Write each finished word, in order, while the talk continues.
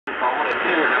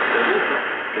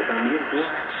también duermen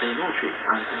de noche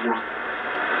antiguamente.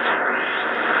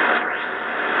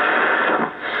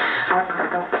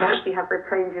 You have a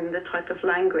change in the type of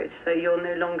language, so you're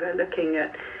no longer looking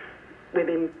at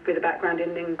women with a background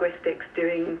in linguistics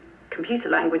doing computer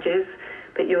languages,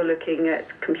 but you're looking at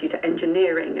computer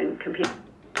engineering and computer.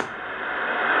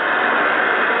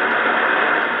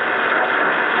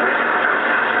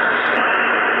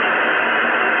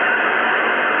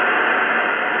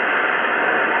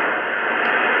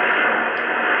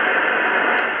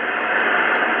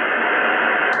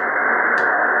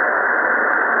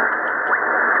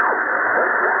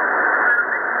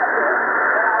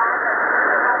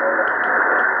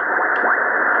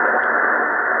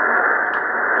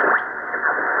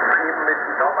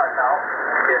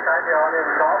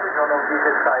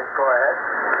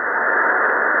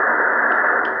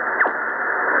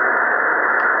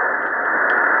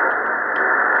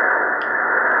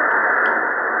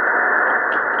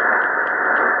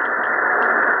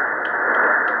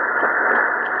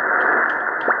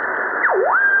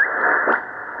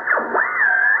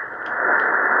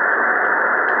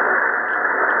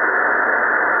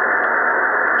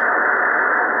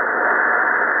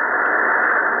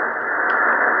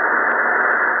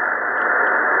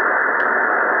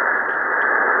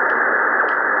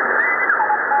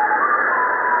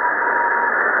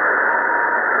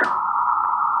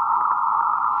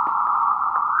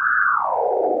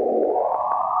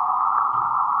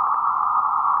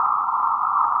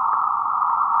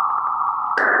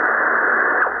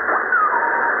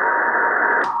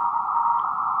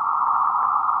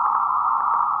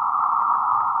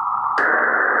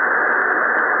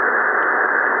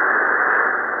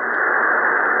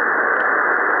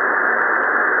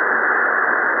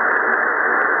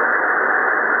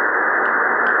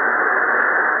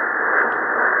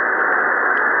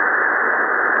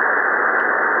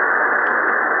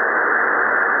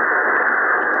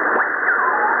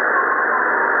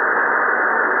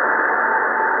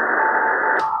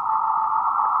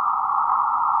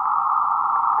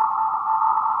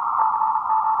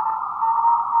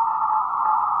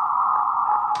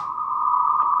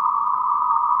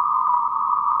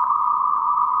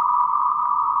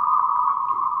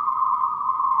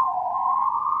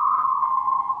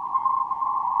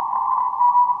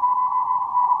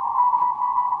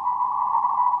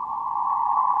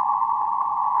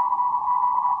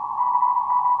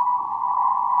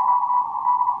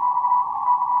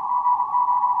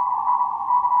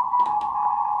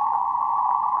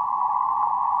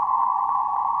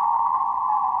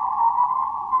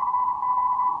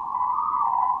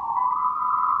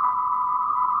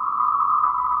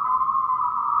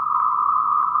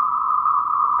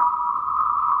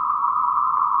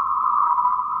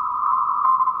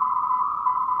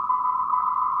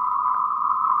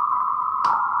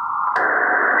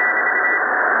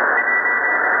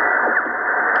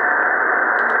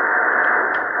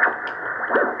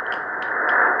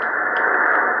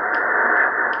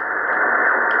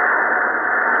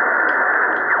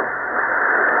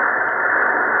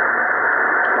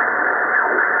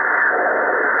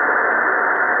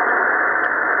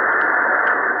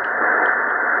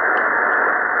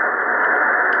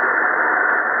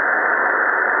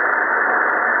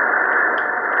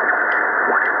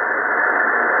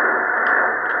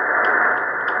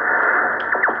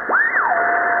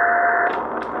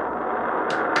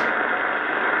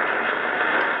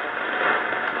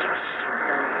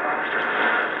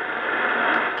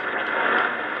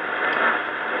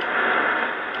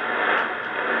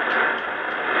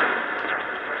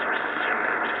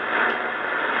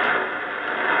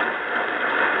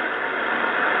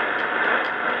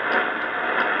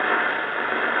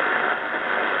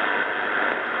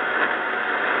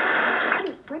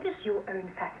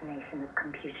 Fascination of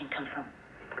computing come from?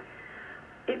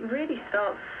 It really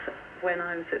starts when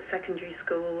I was at secondary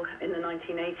school in the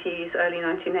 1980s, early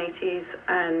 1980s,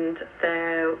 and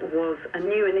there was a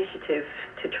new initiative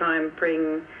to try and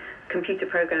bring computer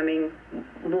programming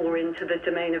more into the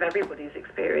domain of everybody's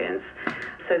experience.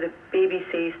 So the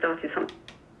BBC started something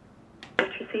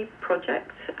literacy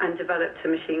project and developed a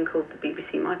machine called the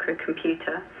BBC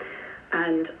microcomputer,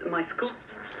 and my school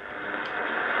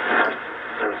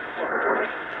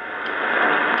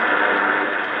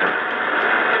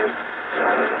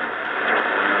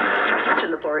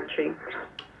laboratory.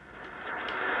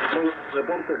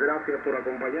 Reportes, gracias por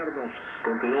acompañarnos.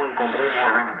 Continúen con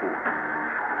brevemente.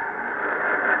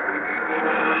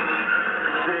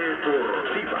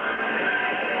 Deportiva.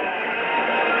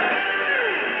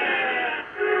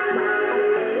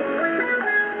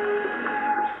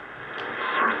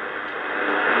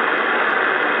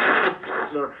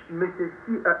 mais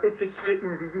celle-ci a effectué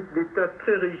une visite d'État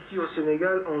très réussie au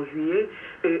Sénégal en juillet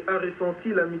et a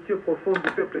ressenti l'amitié profonde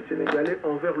du peuple sénégalais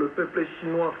envers le peuple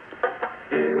chinois.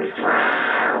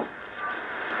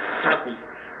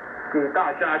 给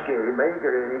大家给每一个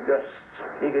人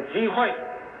一个机会，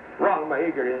让每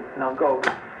一个人能够。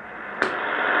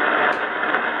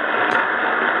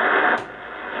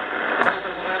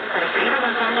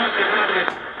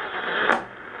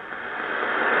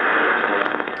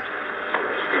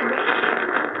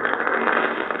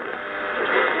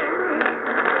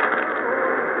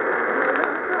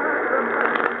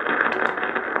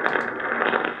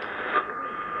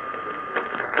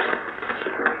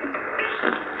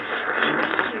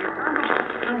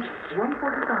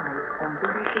On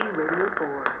BBC Radio 4.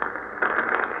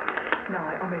 Now,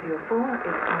 on Radio 4,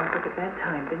 it's time for the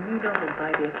bedtime, the new novel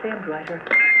by the acclaimed writer.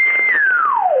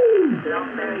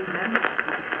 Loveberry memories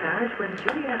stars when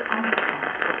Juliet Armstrong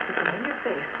puts a familiar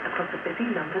face across a busy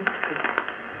London street.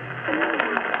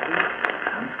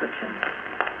 Transcription.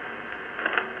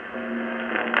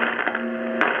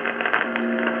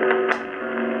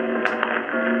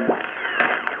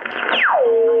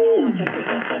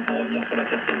 Sur la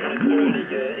 4e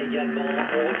ligue également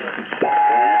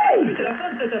c'est la fin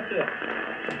de cette affaire.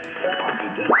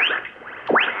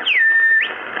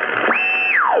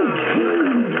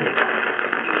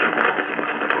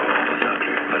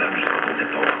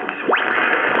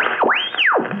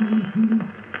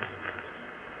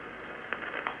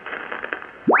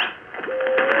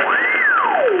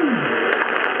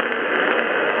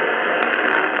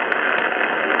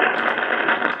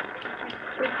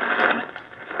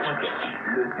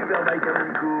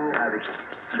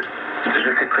 Je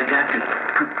sais très bien que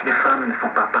toutes les femmes ne sont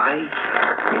pas pareilles,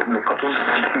 mais quand on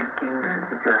discute une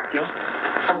situation...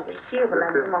 Sur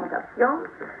l'alimentation,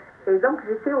 et donc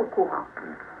j'étais au courant.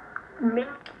 Mais...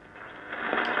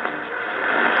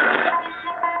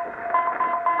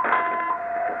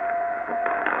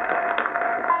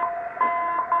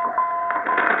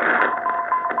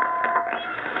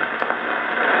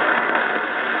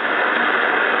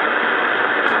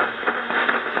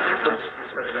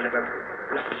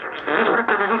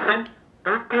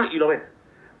 Y lo ves.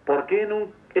 ¿Por qué en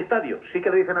un estadio sí que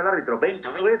le dicen al árbitro, ven,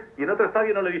 lo ves, y en otro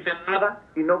estadio no le dicen nada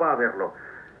y no va a verlo?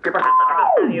 ¿Qué pasa? En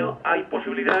un estadio hay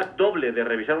posibilidad doble de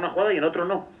revisar una jugada y en otro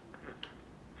no.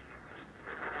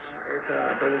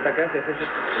 Esa pregunta que haces es...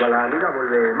 La liga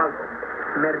vuelve Malcolm.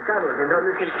 Mercados,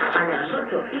 entonces... A las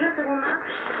 8. ¿Y la segunda?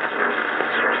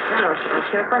 Bueno,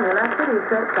 selección española se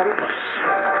dice Caribe.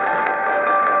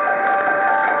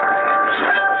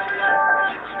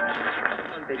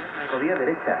 Rodilla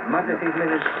derecha, más de 6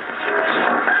 meses.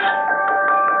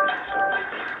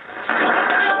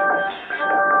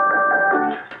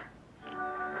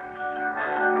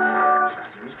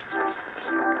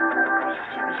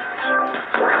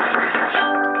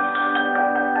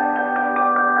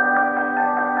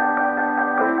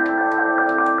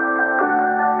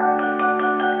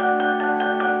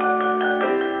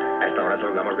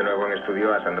 De nuevo en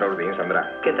estudio a Sandra Urdín. Sandra,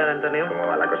 ¿qué tal, Antonio? ¿Cómo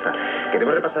va la cosa?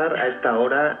 Queremos repasar a esta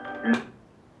hora...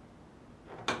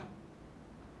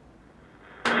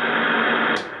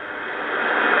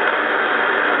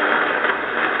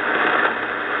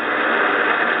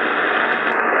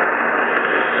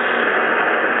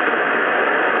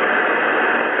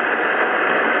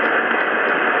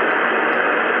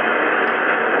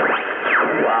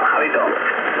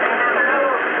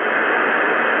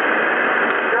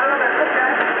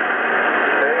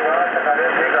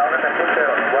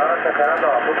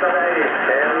 Apúntame ahí,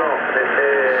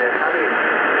 Javi,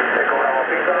 te cobramos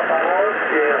 5 a favor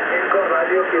y 5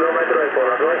 radio kilómetros por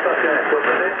las 2 estaciones,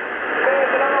 cuéntate.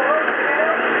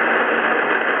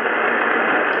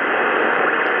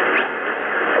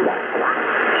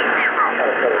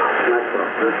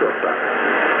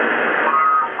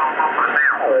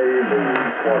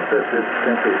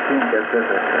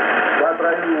 Vai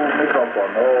atrás do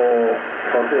microfone,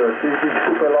 Salteiro,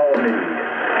 desculpa lá o nível.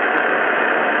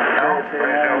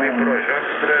 Já ouvi por hoje,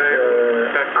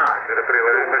 era para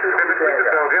ele, mas tem uma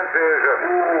explicação, gente, já vi.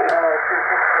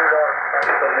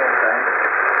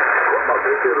 Vamos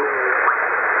ter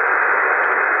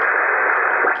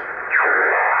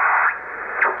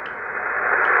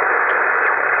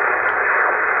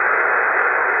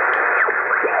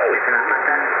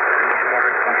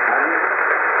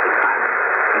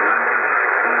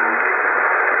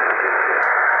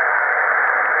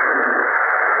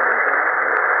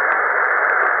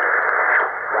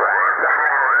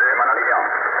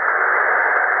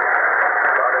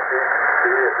Sí,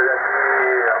 estoy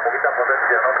aquí a poquita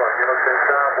potencia, ¿no? Por aquí no sé